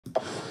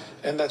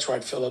And that's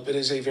right, Philip. It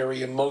is a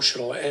very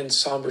emotional and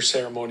somber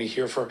ceremony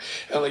here for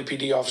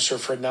LAPD officer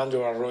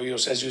Fernando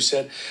Arroyos. As you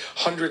said,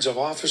 hundreds of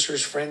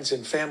officers, friends,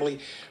 and family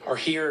are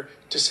here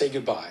to say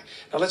goodbye.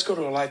 Now let's go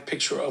to a live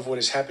picture of what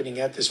is happening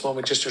at this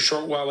moment. Just a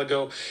short while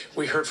ago,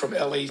 we heard from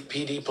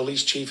LAPD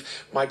Police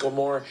Chief Michael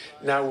Moore.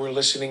 Now we're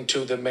listening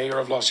to the mayor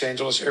of Los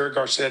Angeles, Eric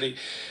Garcetti.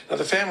 Now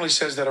the family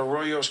says that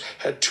Arroyos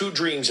had two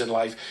dreams in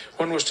life.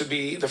 One was to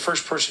be the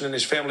first person in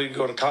his family to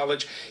go to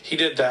college. He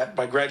did that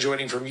by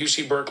graduating from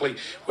UC Berkeley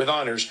with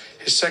honors.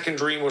 His second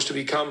dream was to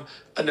become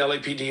an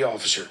LAPD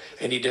officer,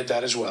 and he did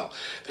that as well.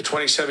 The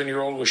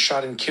 27-year-old was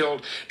shot and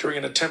killed during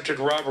an attempted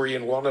robbery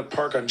in Walnut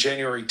Park on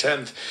January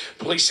 10th.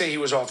 Police say he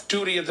was off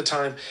duty at the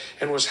time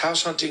and was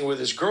house hunting with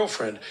his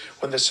girlfriend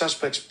when the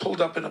suspects pulled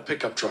up in a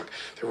pickup truck.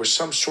 There was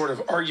some sort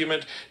of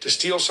argument to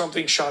steal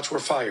something. Shots were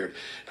fired.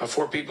 Now,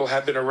 4 people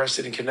have been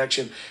arrested in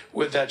connection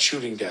with that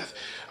shooting death.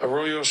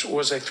 Arroyos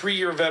was a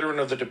 3-year veteran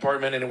of the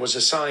department and was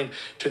assigned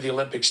to the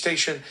Olympic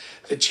Station.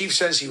 The chief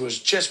says he was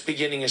just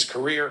beginning his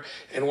career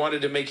and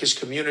wanted to make his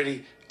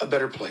community a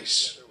better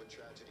place.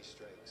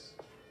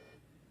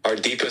 Our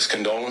deepest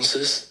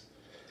condolences,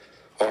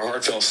 our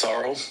heartfelt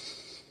sorrow.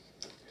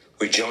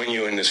 We join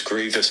you in this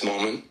grievous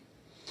moment.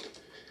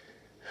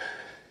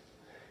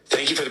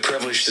 Thank you for the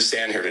privilege to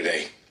stand here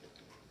today.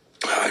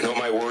 I know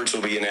my words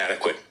will be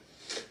inadequate,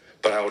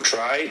 but I will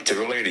try to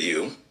relay to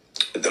you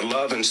the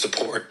love and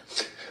support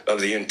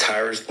of the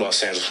entire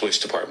Los Angeles Police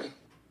Department.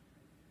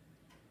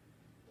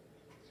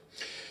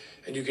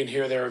 And you can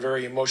hear there a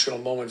very emotional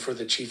moment for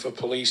the chief of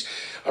police.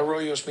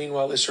 Arroyos,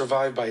 meanwhile, is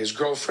survived by his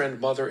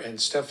girlfriend, mother,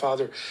 and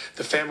stepfather.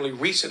 The family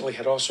recently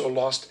had also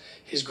lost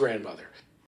his grandmother.